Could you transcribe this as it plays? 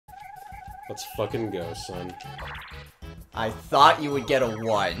Let's fucking go, son. I thought you would get a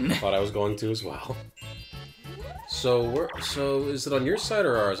 1. Thought I was going to as well. So is it on your side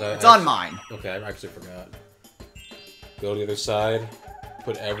or ours? It's on mine. Okay, I actually forgot. Go to the other side.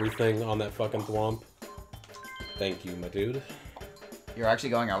 Put everything on that fucking thwomp. Thank you, my dude. You're actually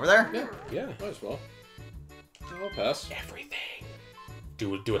going over there? Yeah. Might as well. I'll pass. Everything.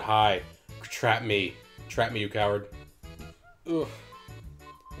 Do it high. Trap me, you coward. Ugh.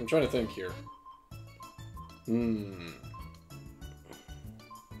 I'm trying to think here.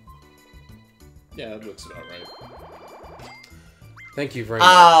 Yeah, that looks about right. Thank you very much.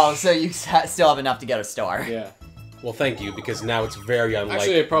 Oh, so you still have enough to get a star. Yeah. Well, thank you, because now it's very unlikely.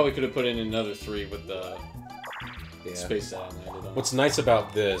 Actually, I probably could have put in another 3 with the space that I landed on. What's nice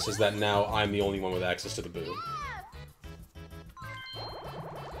about this is that now I'm the only one with access to the boo.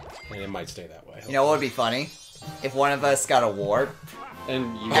 And it might stay that way. You know what would be funny? If one of us got a warp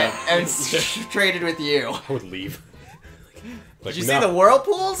And you got... and traded with you. I would leave. Like, Did you see the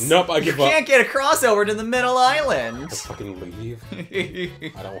whirlpools? Nope, I give up. You can't get a crossover to the middle island. I'll fucking leave.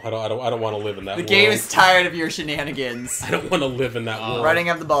 I don't want to live in that The world. game is tired of your shenanigans. I don't want to live in that world. Running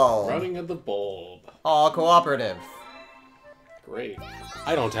of the bulb. Running of the bulb. All cooperative. Great.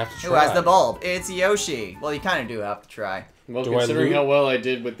 I don't have to try. Who has the bulb? It's Yoshi. Well, you kind of do have to try. Well, Do I considering lose? how well I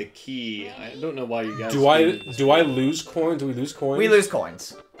did with the key, I don't know why you guys... Do I lose coins? Do we lose coins? We lose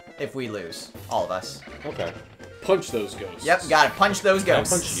coins. If we lose. All of us. Okay. Punch those ghosts. Yep, gotta punch those Can I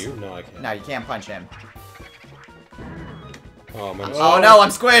ghosts. punch you? No, I can't. No, you can't punch him. Oh, man. Oh no, I'm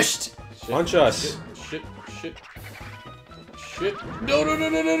squished! Shit, Punch us. Shit.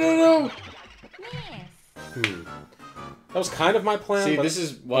 No. That was kind of my plan. See, but this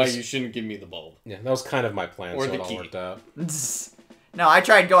is why you shouldn't give me the bulb. Yeah, that was kind of my plan, Or so the it all key. worked out. No, I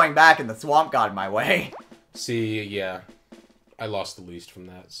tried going back and the swamp got in my way. See, yeah. I lost the least from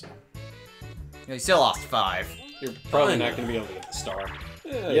that, so... You still lost 5. You're probably Fine. not going to be able to get the star.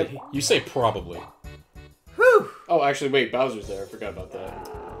 Yeah, Yep. You say probably. Whew! Oh, actually, wait, Bowser's there. I forgot about that.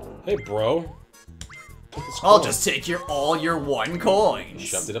 Hey, bro. Take this I'll coin. just take all your 1 coins.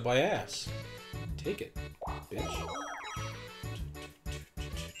 Shoved it up my ass. Take it, bitch.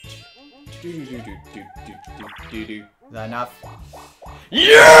 Is that enough?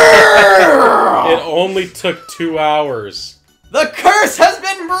 It only took 2 hours. The curse has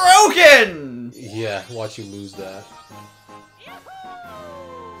been broken! Yeah, watch you lose that.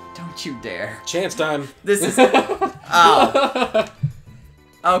 Don't you dare. Chance time. This is... Oh.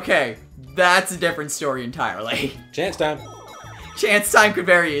 Okay, that's a different story entirely. Chance time. Chance time could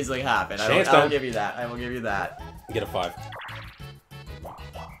very easily happen. I Chance will time. give you that. I will give you that. Get a 5.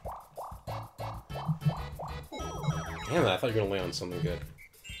 Damn it, I thought you were gonna lay on something good.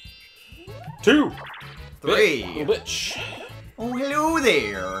 2! 3. Bitch. Oh, hello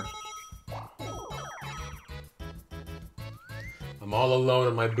there. I'm all alone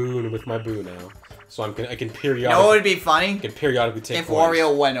in my boon with my boo now. So I can You know what periodically... would be funny? periodically take If coins.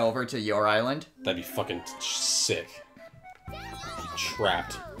 Wario went over to your island. That'd be fucking sick. Be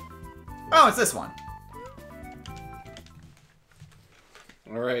trapped. Oh, it's this one.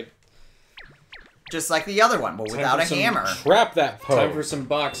 Alright. Just like the other one, but Time without for a some hammer. Trap that Poe. Time for some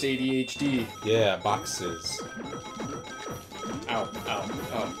box ADHD. Yeah, boxes. Ow.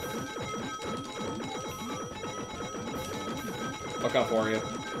 Fuck off, Wario.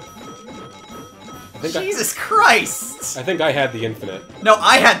 Jesus Christ! I think I had the infinite. No,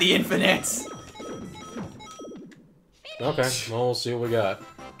 I had the infinite! Okay, well, we'll see what we got.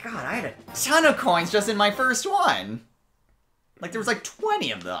 God, I had a ton of coins just in my first one. Like, there was like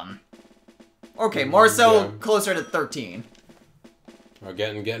 20 of them. Okay, more so Yeah. closer to 13. We're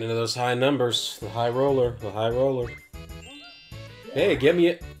getting into those high numbers. The high roller. Hey, give me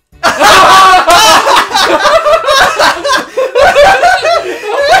it.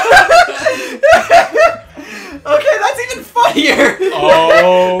 Okay, that's even funnier!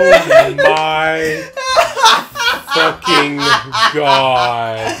 Oh my fucking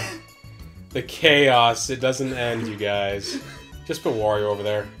god. The chaos. It doesn't end, you guys. Just put Wario over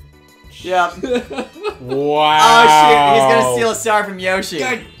there. Yep. Wow. Oh shit, he's gonna steal a star from Yoshi.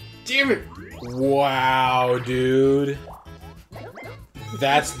 God damn it! Wow, dude.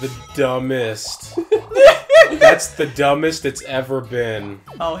 That's the dumbest. That's the dumbest it's ever been.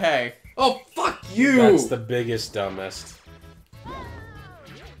 Oh, hey. Oh, fuck you! That's the biggest dumbest.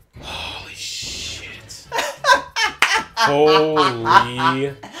 Holy shit.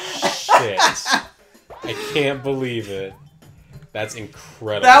 Holy shit. I can't believe it. That's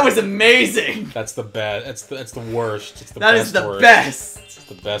incredible. That was amazing! That's the best. That's the worst. It's the That best is the worst. best! It's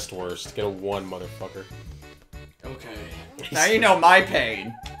the best worst. Get a 1, motherfucker. Okay. Now you know my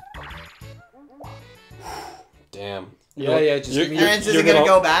pain. Damn. Yeah, just You're- give me And it's just gonna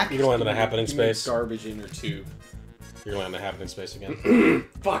go back. You're gonna land in a happening give me a space. garbage inner tube. You're gonna land in a happening space again.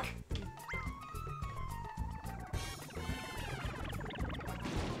 Fuck.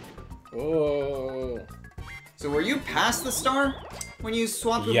 Whoa. So were you past the star when you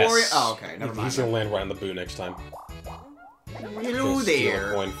swapped with Yes. Wario? Oh, okay, never mind. He's gonna land right on the boo next time. Hello Gonna steal a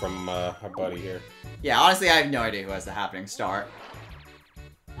there. coin from our buddy here. Yeah, honestly, I have no idea who has the happening star.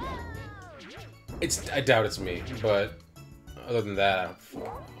 I doubt it's me, but other than that, I don't fucking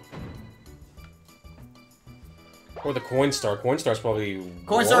know. Or the coin star. Coin star's probably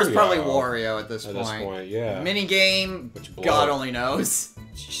Coin star is probably Wario Wario at this At point. this point, yeah. Mini game, Which blow. God only knows.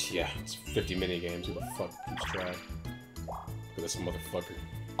 Yeah, it's 50 mini games. Who the fuck keeps track? Look at this motherfucker.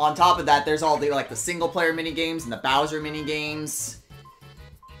 On top of that, there's all the like the single player mini games and the Bowser mini games.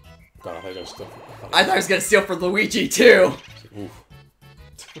 God, I thought I was still. I thought I was gonna steal for Luigi too. Oof.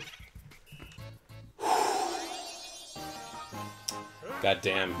 God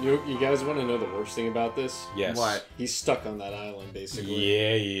damn. You guys want to know the worst thing about this? Yes. What? He's stuck on that island, basically.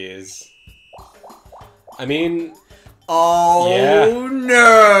 Yeah, he is. I mean, Oh Yeah.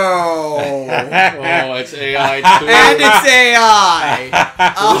 no! Oh, it's AI too. And it's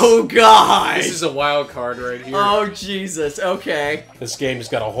AI! Oh god! This is a wild card right here. Oh Jesus, okay. this game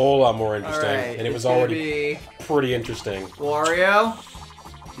just got a whole lot more interesting, Alright, and it it's was gonna already be pretty interesting. Wario?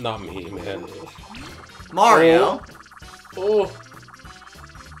 Not me, man. Mario? Oh,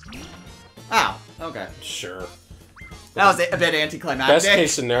 Oh, okay. Sure. That was a bit anticlimactic. Best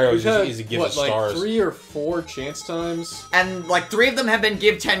case scenario is we've had, just easy to give what, it stars. like 3 or 4 chance times? And like 3 of them have been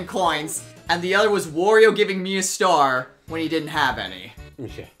give 10 coins, and the other was Wario giving me a star when he didn't have any.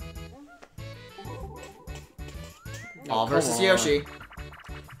 Yeah. All come versus on. Yoshi.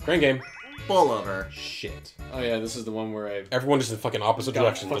 Great game. Bull over. Shit. Oh yeah, this is the one where I... Everyone just in fucking opposite Got a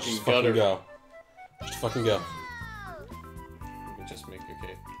direction. fucking Just fucking gutter. go. Just fucking go. Let me just make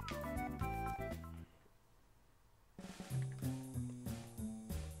okay.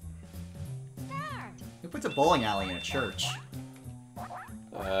 Who puts a bowling alley in a church?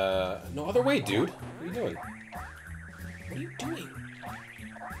 No other way, dude. What are you doing? What are you doing?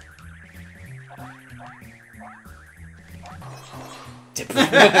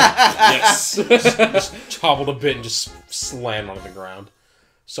 Yes! Just hobbled a bit and just slammed onto the ground.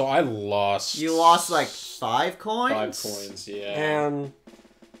 So I lost. You lost like 5 coins? 5 coins, yeah. And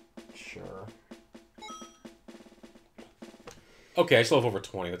sure. Okay, I still have over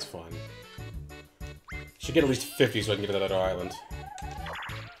 20. That's fine. Should get at least 50 so I can get to that other island.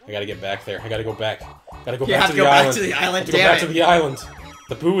 I gotta get back there. I gotta go back. Gotta go You back have to to the go island. back to the island, Have to go damn back it. to the island.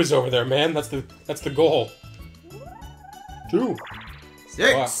 The poo is over there, man. That's the goal. 2.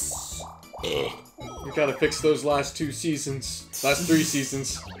 6. We gotta fix those last 2 seasons. Last 3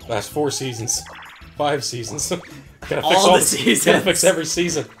 seasons. Last 4 seasons. 5 seasons. Gotta fix All the Gotta seasons. fix every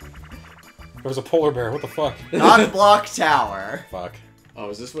season. There was a polar bear. What the fuck? Not Block Tower. Fuck. Oh,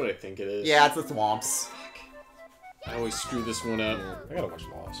 is this what I think it is? Yeah, it's the swamps. I always screw this one up. I gotta watch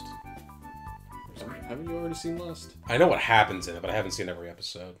Lost. Haven't you already seen Lost? I know what happens in it, but I haven't seen every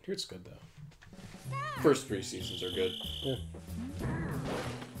episode. Here it's good though. First 3 seasons are good. Yeah.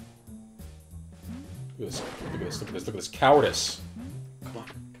 Look at this. Look at this. Look at this. Look at this cowardice. Come on,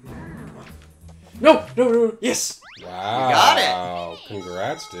 come on, come on. No! No, no, no! Yes! Wow. got it.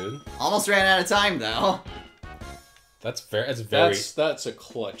 Congrats, dude. Almost ran out of time though. That's very. That's very. That's a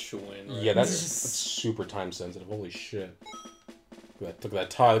clutch win. Right Yeah, that's super time sensitive. Holy shit. Look at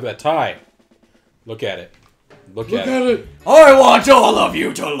that tie. Look at that tie. Look at it. Look at it. I want all of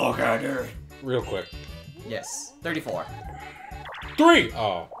you to look at it. Real quick. Yes, 34. 3!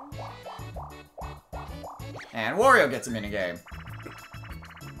 Oh. And Wario gets a minigame.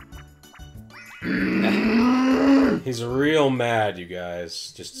 He's real mad, you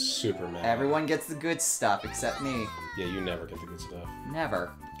guys. Just super mad. Everyone gets the good stuff except me. Yeah, you never get the good stuff.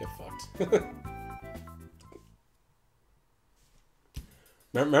 Never. Get fucked.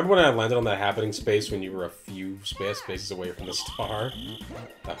 Remember when I landed on that happening space when you were a few spaces away from the star?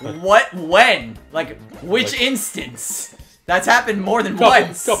 What? When? Like, which Like- instance? That's happened more than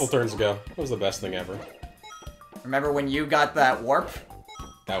once. Couple turns ago. That was the best thing ever. Remember when you got that warp?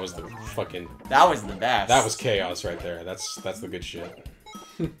 That was the fucking... That was the best. That was chaos right there. That's the good shit.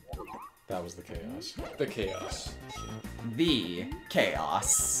 That was the chaos. The chaos. the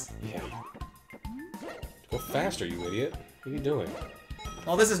chaos. Yeah. Go faster, you idiot. What are you doing?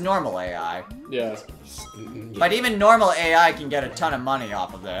 Well, this is normal AI. Yeah. But even normal AI can get a ton of money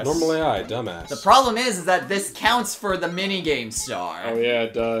off of this. Normal AI, dumbass. The problem is that this counts for the minigame star. Oh yeah,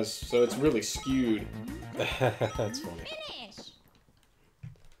 it does. So it's really skewed. That's funny.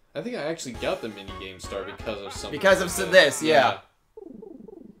 I think I actually got the mini game star because of something. Because like of this, yeah.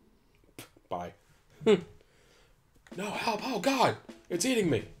 Bye. No, help! Oh God, it's eating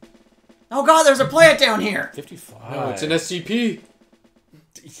me. Oh God, there's a plant down here. 55. No, it's an SCP.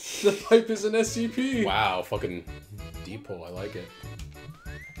 The pipe is an SCP. Wow, fucking deep hole. I like it.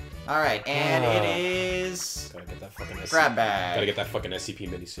 All right, and it is Gotta get that fucking SCP. grab bag. Gotta get that fucking SCP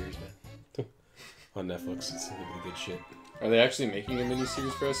miniseries, man. On Netflix, it's really good shit. Are they actually making a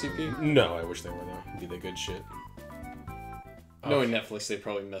miniseries for SCP? No, I wish they were though. It'd be the good shit. Knowing Netflix, they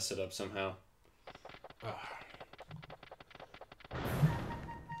probably mess it up somehow.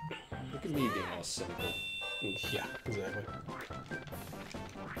 Look at me being all cynical. Yeah, exactly.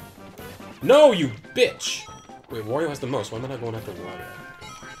 No, you bitch! Wait, Wario has the most. Why am I not going after Wario?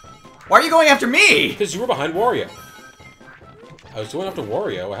 Why are you going after me? Because you were behind Wario. I was going after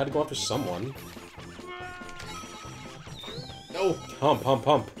Wario. I had to go after someone. No! Hump, hump,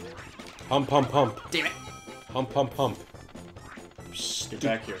 hump. Hump, hump, hump. Damn it. Hump, hump, hump. Get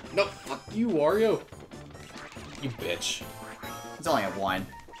back here. No, fuck you, Wario! You bitch. It's only a 1.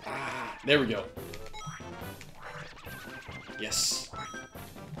 Ah, there we go. Yes.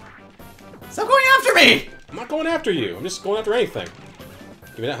 Stop going after me! I'm not going after you. I'm just going after anything.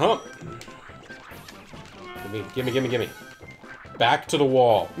 Give me that hump. Give me. Back to the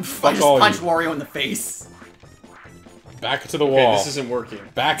wall. I Fuck just all punched you. Wario in the face. Back to the Okay, wall. this isn't working.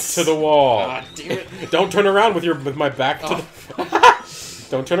 Back to the wall. Ah, damn it. Don't turn around with my back to the...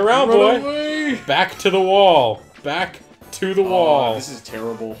 Don't turn around, Run boy. away. Back to the wall. Back to the wall. Oh, this is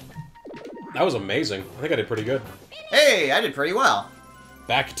terrible. That was amazing. I think I did pretty good. Hey, I did pretty well.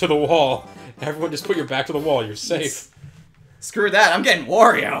 Back to the wall. Everyone just put your back to the wall. You're safe. Screw that, I'm getting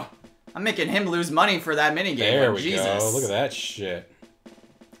Wario. I'm making him lose money for that minigame. There we Jesus. go. Look at that shit.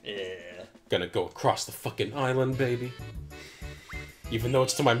 Yeah. Gonna go across the fucking island, baby. Even though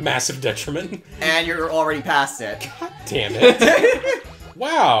it's to my massive detriment. And you're already past it. Damn it.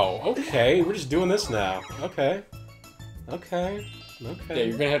 Wow. Okay, we're just doing this now. Okay. Okay. Yeah,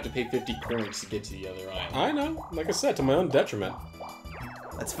 you're gonna have to pay 50 coins to get to the other island. I know. Like I said, to my own detriment.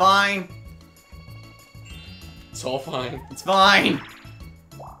 That's fine. It's all fine. It's fine.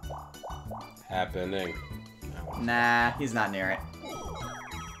 Happening. Nah, he's not near it.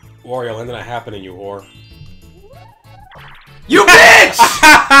 Wario, landed a happening, you whore. You bitch!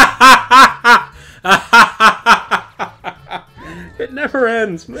 It never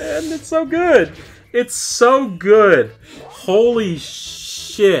ends, man. It's so good. It's so good. Holy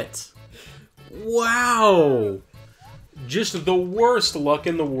shit. Wow. Just the worst luck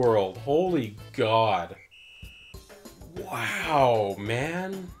in the world. Holy God. Wow,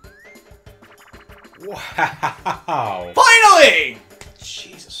 man. Wow. Finally!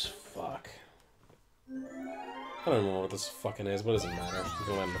 Jesus fuck. I don't remember what this fucking is, but it doesn't matter. We're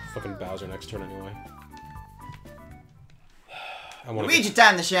gonna have fucking Bowser next turn anyway. I wanna Luigi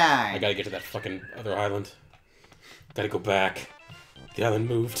time to shine. I gotta get to that fucking other island. Gotta go back. The island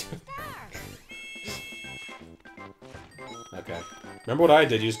moved. Okay. Remember what I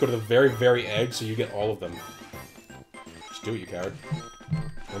did? You just go to the very, very edge so you get all of them. Just do it, you coward.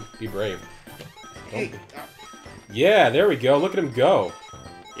 Don't be brave. Don't be. Yeah, there we go. Look at him go.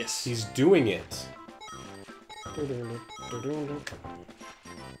 Yes. He's doing it.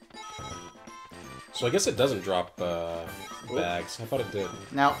 So I guess it doesn't drop bags. I thought it did.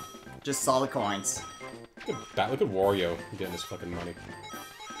 Nope. Just saw the coins. Look at Wario getting his fucking money.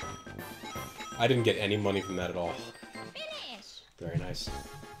 I didn't get any money from that at all. Very nice.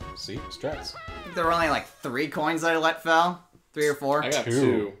 See? Strats. I think there were only like 3 coins that I let fell. 3 or 4. I got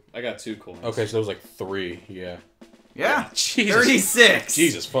 2. I got 2 coins. Okay, so there was like 3, yeah. Yeah. Jesus. 36.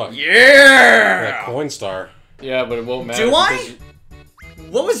 Jesus fuck. Yeah! That coin star. Yeah, but it won't matter. Do I?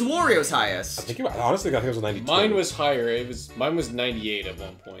 What was Wario's highest? I think honestly, I think it was 92. Mine was higher. Mine was 98 at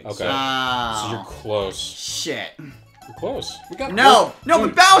one point. Okay. So. Oh. So you're close. Shit. You're close. We got No! No,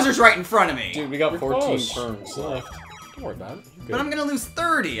 dude, but Bowser's right in front of me! Dude, we got You're 14 close. turns left. Don't worry about it. You're good. But I'm gonna lose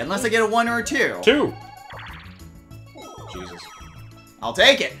 30 unless I get a 1 or a 2. 2! Jesus. I'll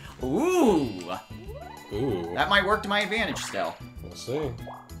take it. Ooh. Ooh. That might work to my advantage still. We'll see.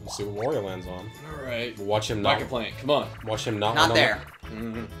 We'll see what Wario lands on. Alright. Watch him not. Rocket plant, come on. Watch him not. Not there.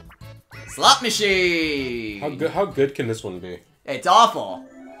 Mm-hmm. Slot machine! How good can this one be? It's awful.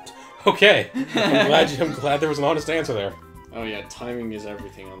 Okay. I'm glad there was an honest answer there. Oh yeah, timing is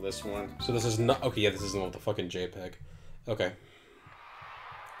everything on this one. So this is not okay. Yeah, this isn't with the fucking JPEG. Okay.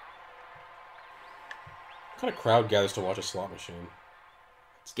 What kind of crowd gathers to watch a slot machine?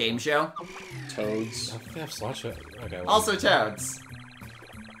 Game show. Toads. I think they have slot show. Okay. Well, Also Toads.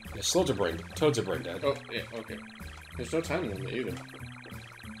 yeah, Toads are brain dead. Oh, yeah, okay. There's no timing in it either.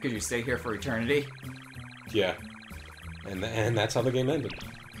 Could you stay here for eternity? Yeah. And that's how the game ended.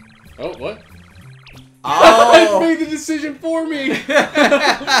 Oh, what? Oh! It made the decision for me!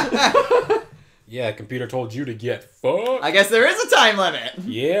 Yeah, computer told you to get fucked. I guess there is a time limit.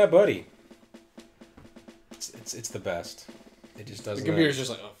 Yeah, buddy. It's the best. It just The doesn't. computer's just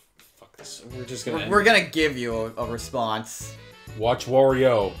like, oh, fuck this. We're just gonna. We're gonna give you a response. Watch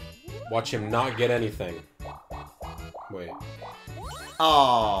Wario. Watch him not get anything. Wait.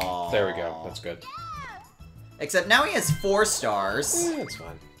 Oh. There we go. That's good. Except now he has 4 stars. Yeah, that's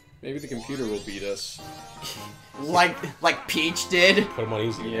fine. Maybe the computer will beat us. Like Peach did. Put him on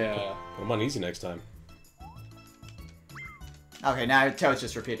easy. Yeah. Put him on easy next time. Okay, now Toad's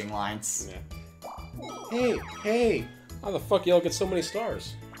just repeating lines. Yeah. Hey! How the fuck y'all get so many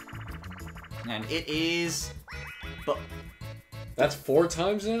stars? And it is... That's 4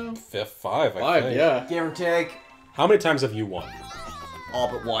 times now? 5, I 5, think. yeah. Give or take. How many times have you won? All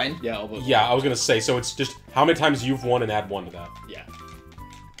but 1. Yeah, all but Yeah, I was gonna say, so it's just how many times you've won and add 1 to that. Yeah.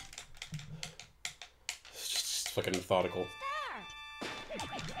 It's just fucking methodical.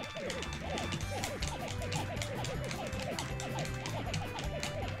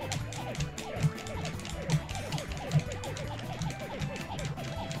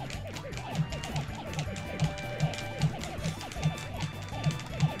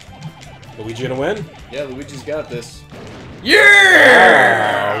 Luigi gonna win? Yeah, Luigi's got this.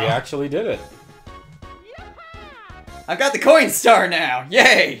 Yeah! Oh, you actually did it. I've got the coin star now!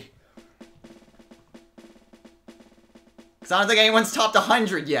 Yay! Cause I don't think anyone's topped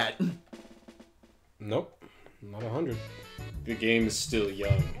 100 yet. Nope. Not 100. The game is still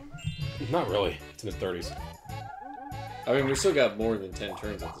young. Not really. It's in its 30s. I mean, we still got more than 10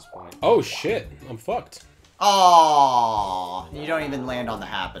 turns at this point. Oh shit. I'm fucked. Aww. You don't even land on the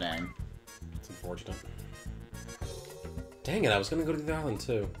happening. It's unfortunate. Dang it, I was gonna go to the island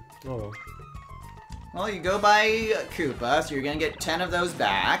too. Oh well. Well, you go by Koopa, so you're gonna get 10 of those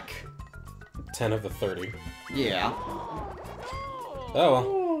back. 10 of the 30. Yeah. Oh well.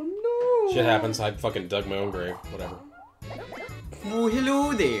 Oh no. Shit happens. I fucking dug my own grave. Whatever. Oh,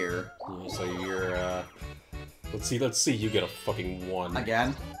 hello there. Yeah, so you're, let's see you get a fucking 1.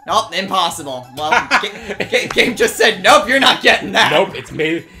 Again? Nope, impossible. Well, game just said, nope, you're not getting that. Nope, it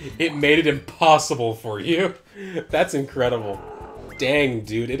made it impossible for you. That's incredible. Dang,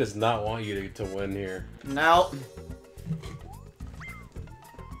 dude, it does not want you to win here. Nope.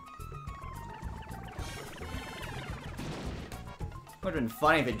 Would've been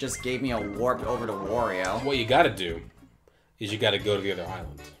funny if it just gave me a warp over to Wario. What you gotta do is you gotta go to the other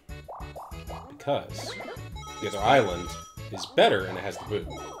island. Because the other island is better and it has the boot.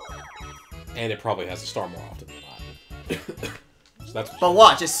 And it probably has the star more often than not. So that's But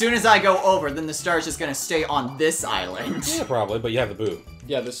watch, as soon as I go over, then the star's just gonna stay on this island. yeah, probably, but you have the boot.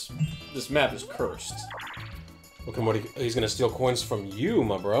 Yeah, this map is cursed. Okay, he's gonna steal coins from you,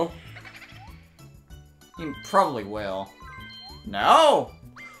 my bro. He probably will. No!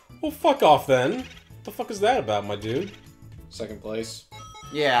 Well, fuck off then. What the fuck is that about, my dude? 2nd place.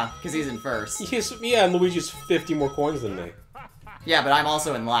 Yeah, because he's in first. Yeah, and Luigi's 50 more coins than me. Yeah, but I'm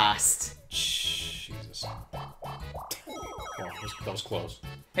also in last. Jesus. Oh, that was close.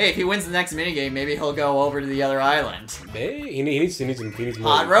 Hey, if he wins the next minigame, maybe he'll go over to the other island. Hey, he needs more.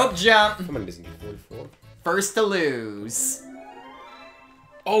 Hot rope jump! How many does he need? 44? First to lose.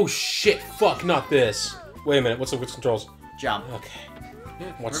 Oh shit, fuck, not this. Wait a minute, what's the controls? Jump. Okay.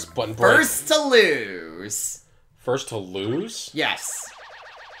 Watch this button break. First to lose. First to lose? Yes.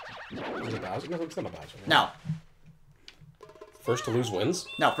 Is it a Bowser? No, it's not a Bowser. Right? No. First to lose wins?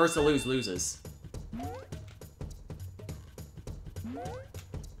 No, first to lose loses.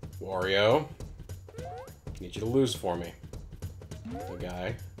 Wario. Need you to lose for me. The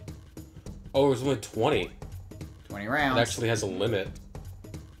guy. Oh, there's only 20. 20 It rounds. actually has a limit.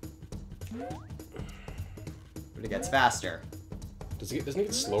 But it gets faster. Doesn't it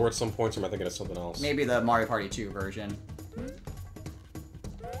get slower at some points, or am I thinking of something else? Maybe the Mario Party 2 version.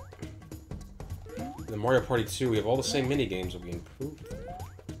 In the Mario Party 2, we have all the same mini-games, but we improved them.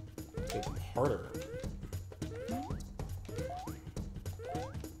 Make them harder.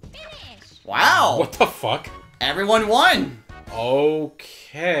 Wow! What the fuck? Everyone won!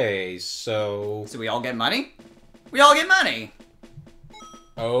 Okay, so... So we all get money? We all get money!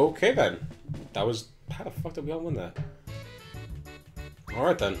 Okay, then. That was... How the fuck did we all win that?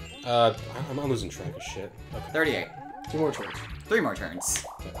 Alright, then. I'm losing track of shit. Okay. 38. 2 more turns. 3 more turns.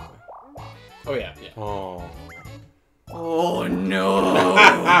 Oh, yeah, yeah. Oh. Oh no!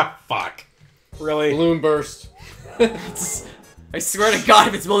 Ah, fuck. Really? Balloon burst. I swear to God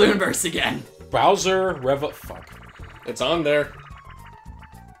if it's Balloon Burst again. Bowser, Fuck. It's on there.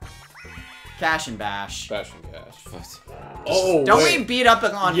 Cash and bash. Bash and Cash. What? Oh, Don't wait. we beat up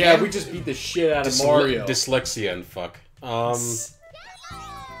on Yeah, him? we just beat the shit out of Mario. Dyslexia and fuck.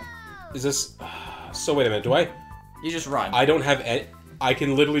 Is this... So wait a minute, do I... You just run. I don't have any... I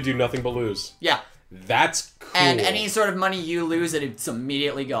can literally do nothing but lose. Yeah. That's cool. And any sort of money you lose, it's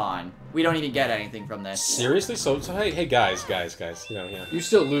immediately gone. We don't even get anything from this. Seriously? So hey guys. You know, yeah. You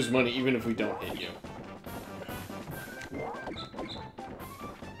still lose money even if we don't hit you.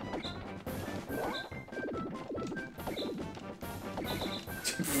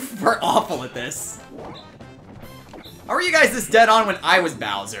 We're awful at this. How were you guys this dead on when I was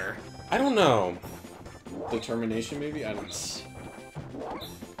Bowser? I don't know. Determination, maybe? I don't know.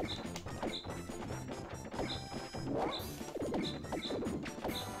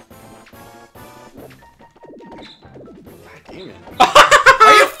 God damn it.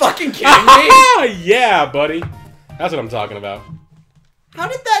 Are you fucking kidding me? Yeah, buddy. That's what I'm talking about. How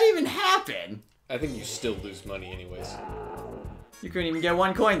did that even happen? I think you still lose money anyways. You couldn't even get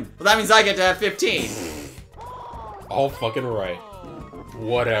 1 coin. Well, that means I get to have 15. All fucking right.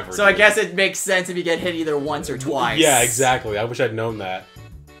 Whatever. So I guess it makes sense if you get hit either once or twice. Yeah, exactly. I wish I'd known that.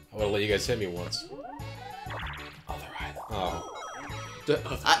 I would have let you guys hit me once. Other eye. Oh.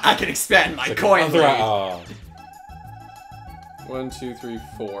 I can expand my It's like coin other lead. eye. Oh. 1, 2, 3,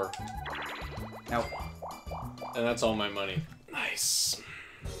 4. Nope. And that's all my money. Nice.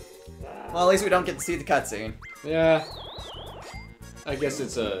 Well, at least we don't get to see the cutscene. Yeah. I guess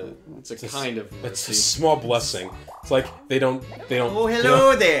it's a kind of It's a mercy. small blessing. It's like they don't Oh,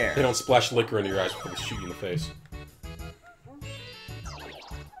 hello there. they don't splash liquor into your eyes before they shoot you in the face.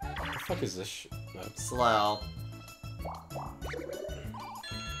 What the fuck is this shit? No. Slow.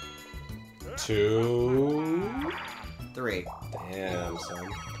 2. 3. Damn, son.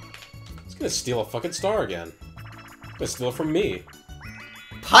 He's gonna steal a fucking star again. He's gonna steal it from me.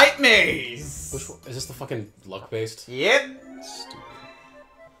 Pipe maze! Which one? Is this the fucking luck based? Yep. Stupid.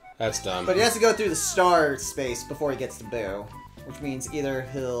 That's dumb. But he has to go through the star space before he gets the Boo. Which means either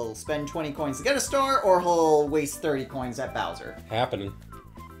he'll spend 20 coins to get a star, or he'll waste 30 coins at Bowser. Happening.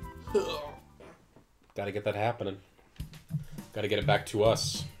 Gotta get that happening. Gotta get it back to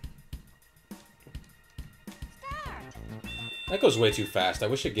us. That goes way too fast. I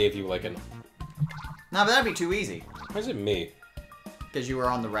wish it gave you like an... No, but that'd be too easy. Why is it me? Because you were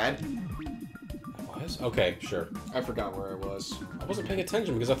on the red. I was? Okay, sure. I forgot where I was. I wasn't paying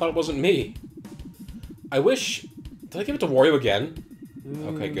attention because I thought it wasn't me. I wish... Did I give it to Wario again?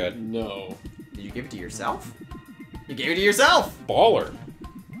 Okay, good. No. Did you give it to yourself? You gave it to yourself! Baller!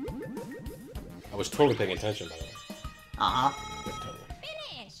 I was totally paying attention, by the way. Uh-huh. Yeah, totally.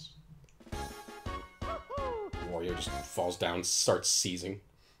 Wario just falls down, starts seizing.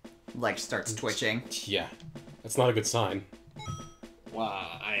 Leg starts twitching. Yeah. That's not a good sign.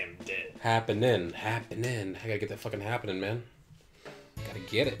 Wow, I am dead. Happening. I gotta get that fucking happening, man. Gotta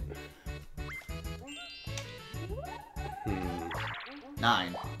get it.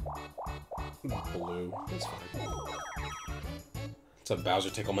 9. Blue. That's fine. Let's have Bowser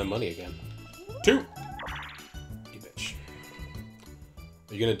take all my money again. 2! You bitch.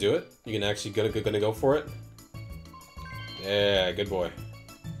 Are you gonna do it? You gonna actually gonna go for it? Yeah, good boy.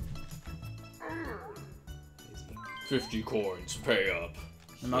 50 coins, pay up.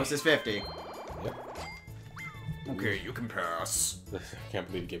 The most is 50. Yep. Okay, you can pass. I can't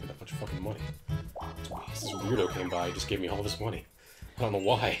believe he gave me that much fucking money. This weirdo came by, he just gave me all of his money. I don't know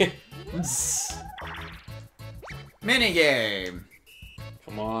why. Minigame.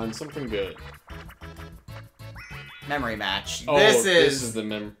 Come on, something good. Memory match. Oh, this this is is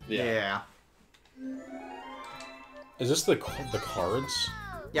the yeah. Is this the cards?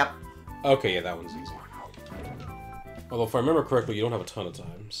 Yep. Okay, yeah, that one's easy. Although, if I remember correctly, you don't have a ton of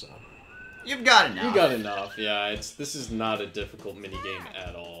time, so... You've got enough. You got enough, yeah. This is not a difficult minigame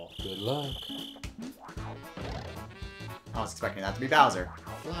at all. Good luck. I was expecting that to be Bowser.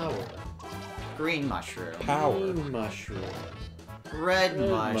 Flower. Green mushroom. Power. Green mushroom. Red Red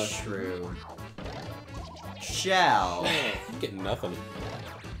mushroom. Shell. I'm getting nothing.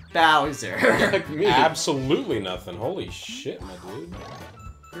 Bowser. Like me. Absolutely nothing. Holy shit, my dude.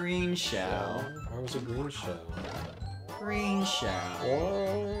 Green shell. Where was a green shell? Green shell.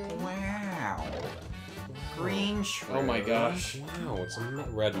 Whoa. Wow. Green shroom. Oh my gosh. Wow, it's a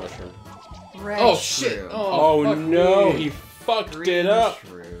red mushroom. Red Oh shit! shroom. Oh fuck no, me. he fucked Green it up.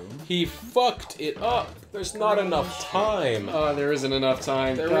 shroom. He fucked it up. There's not Green enough time. Oh, there isn't enough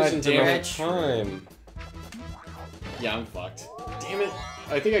time. There God isn't damn enough it. time. Yeah, I'm fucked. Damn it.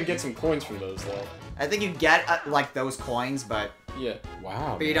 I think I'd get some coins from those, though. I think you get, like, those coins, but Yeah.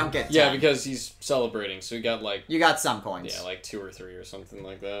 Wow. you don't get 10. Yeah, because he's celebrating, so he got, like... You got some coins. Yeah, like 2 or 3 or something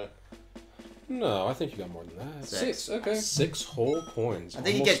like that. No, I think you got more than that. 6. Okay. 6 whole coins. I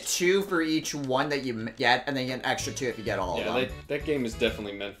think you get 2 for each one that you get, and then you get an extra 2 if you get all of them. Yeah, that game is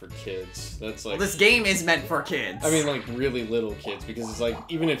definitely meant for kids. That's like... Well, this game is meant for kids. I mean, like, really little kids, because it's like,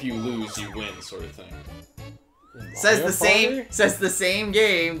 even if you lose, you win, sort of thing. Says the same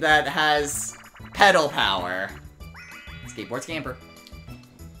game that has pedal power. Skateboard Scamper.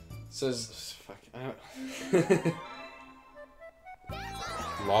 Says... Fuck, I don't...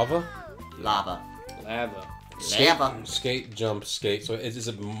 Lava? Lava. Lava. Lava. Skate, jump, skate. So is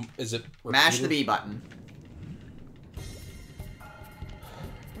it Mash the repeated? B button.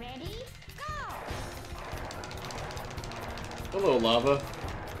 Ready? Go! Hello, lava.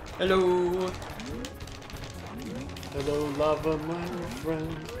 Hello. Hello, lava, my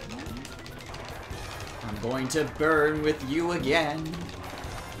friend. I'm going to burn with you again.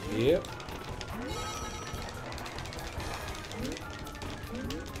 Yep.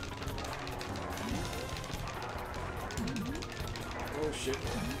 Oh, shit.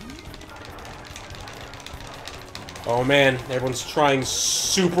 Oh man, everyone's trying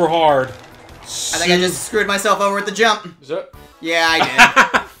super hard. I think I just screwed myself over at the jump. Is that... Yeah, I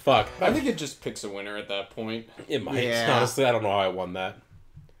did. Fuck. I think it just picks a winner at that point. It might. Yeah. Honestly, I don't know how I won that.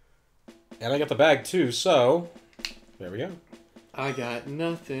 And I got the bag too, so there we go. I got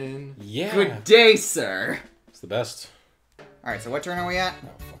nothing. Yeah. Good day, sir. It's the best. Alright, so what turn are we at? Oh,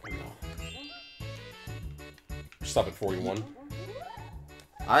 fucking no. Stop at 41.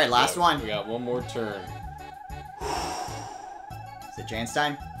 Alright, last Yeah, one. We got one more turn. Is it chance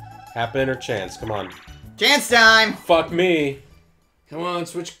time? Happen or chance, come on. Chance time! Fuck me. Come on,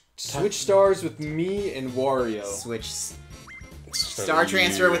 switch stars with me and Wario. Switch. Star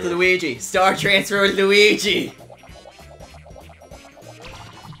transfer with Luigi. Star transfer with Luigi.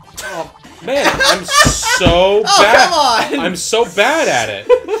 Oh, man, I'm so Oh, bad. come on! I'm so bad at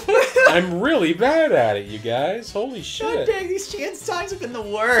it. I'm really bad at it, you guys. Holy God shit. dang, these chance times have been the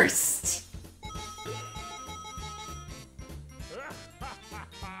worst.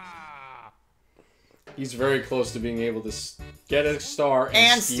 He's very close to being able to get a star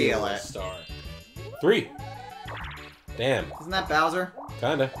And steal steal a it. star. 3. Damn. Isn't that Bowser?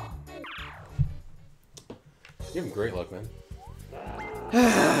 Kinda. You have great luck, man.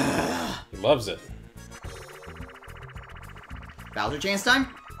 He loves it. Bowser chance time?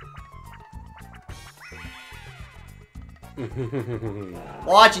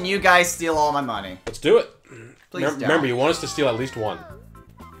 Watching you guys steal all my money. Let's do it. Please don't. Remember, you want us to steal at least one.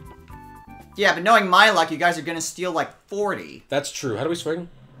 Yeah, but knowing my luck, you guys are gonna steal like 40. That's true. How do we swing?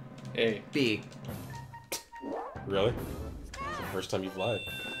 A. B. Really? It's the first time you've lied.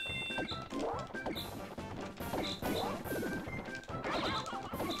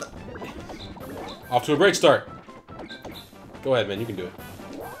 Off to a great start. Go ahead, man. You can do it.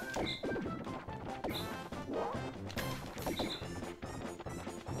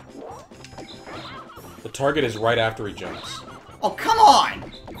 The target is right after he jumps. Oh, come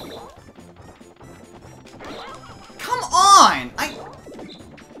on! Come on!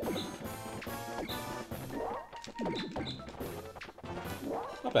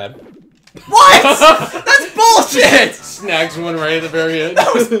 Not bad. What? That's bullshit! Snags one right at the very end.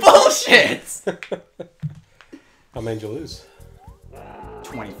 That was bullshit! How many did you lose?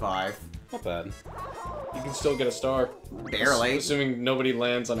 25. Not bad. You can still get a star. Barely. Assuming nobody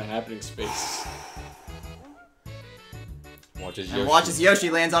lands on a happening space. Watches And Yoshi. watch as Yoshi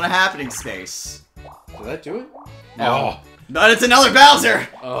lands on a happening space. Did that do it? No. But it's another Bowser!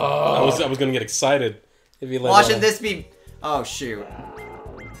 I was gonna get excited if he landed. Watching on- this be... Oh, shoot.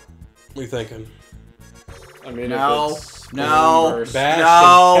 What are you thinking? I mean, No. if it's No. reverse- Bash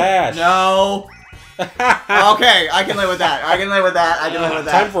No. and cash. No. Okay, I can live with that. I can live with that. I can live with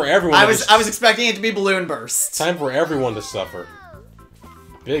that. Time for everyone. I to was just- I was expecting it to be balloon burst. Time for everyone to suffer.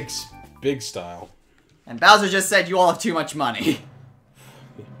 Big style. And Bowser just said you all have too much money.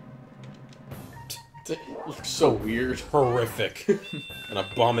 It looks so weird. Horrific. An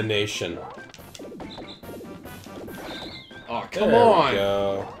abomination. Oh, come There on! we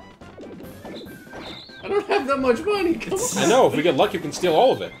go. I don't have that much money. Come on. I know. If we get lucky, we can steal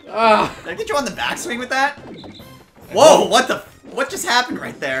all of it. Ah, Did I get you on the backswing with that? Whoa, what just happened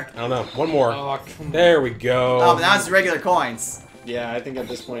right there? I don't know. One more. oh, come on. There we go. Oh, but now it's regular coins. Yeah, I think at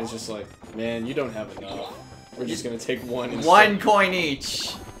this point it's just like, man, you don't have enough. We're just gonna take one instead. One coin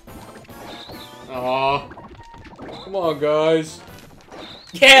each. Aw. Come on, guys.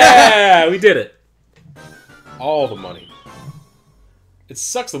 Yeah, we did it. All the money. It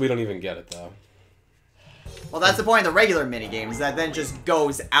sucks that we don't even get it though. Well, that's the point of the regular minigames, that then just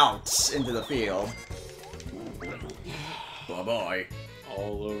goes out into the field. Bye-bye.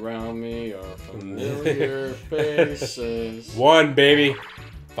 All around me are familiar faces. 1, baby.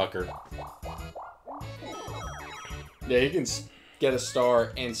 Fucker. Yeah, you can get a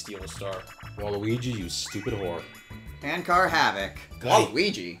star and steal a star. Waluigi, you stupid whore. Handcar Havoc. God.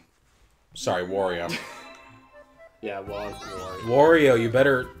 Waluigi. Sorry, Wario. Yeah, well, Wario, you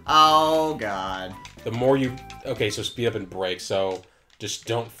better... Oh, God. The more you... Okay, so speed up and brake, so just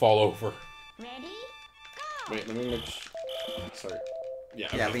don't fall over. Ready? Go! Wait, let me make... Sorry. Yeah,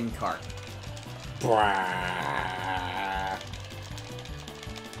 okay. Yeah, lean cart. Brah.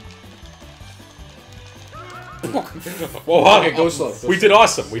 Whoa, Okay, go slow. We did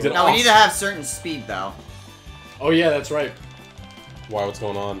awesome. We did Now, awesome. we need to have certain speed, though. Oh, yeah, that's right. Why, what's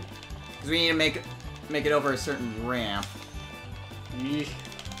going on? Because we need to make it over a certain ramp. Yee.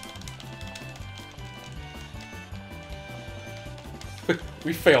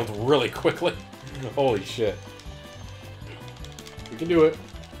 We failed really quickly. Holy shit. We can do it.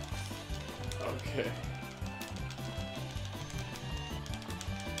 Okay.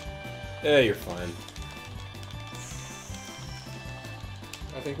 Yeah, you're fine.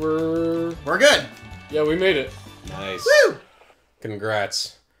 I think we're good. Yeah, we made it. Nice. Woo!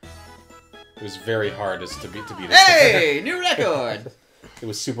 Congrats. It was very hard to beat us. Hey, new record. It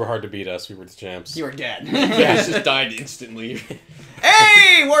was super hard to beat us. We were the champs. You were dead. Yeah, it just died instantly.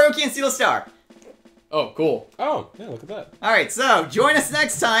 Hey, Wario can't steal a star. Oh, cool. Oh, yeah, look at that. All right, so join us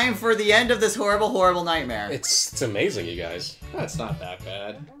next time for the end of this horrible, horrible nightmare. It's amazing, you guys. That's not that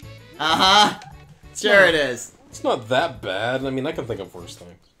bad. Uh-huh. Sure it is. It's not that bad. I mean, I can think of worse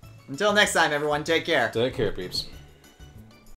things. Until next time, everyone, take care. Take care, peeps.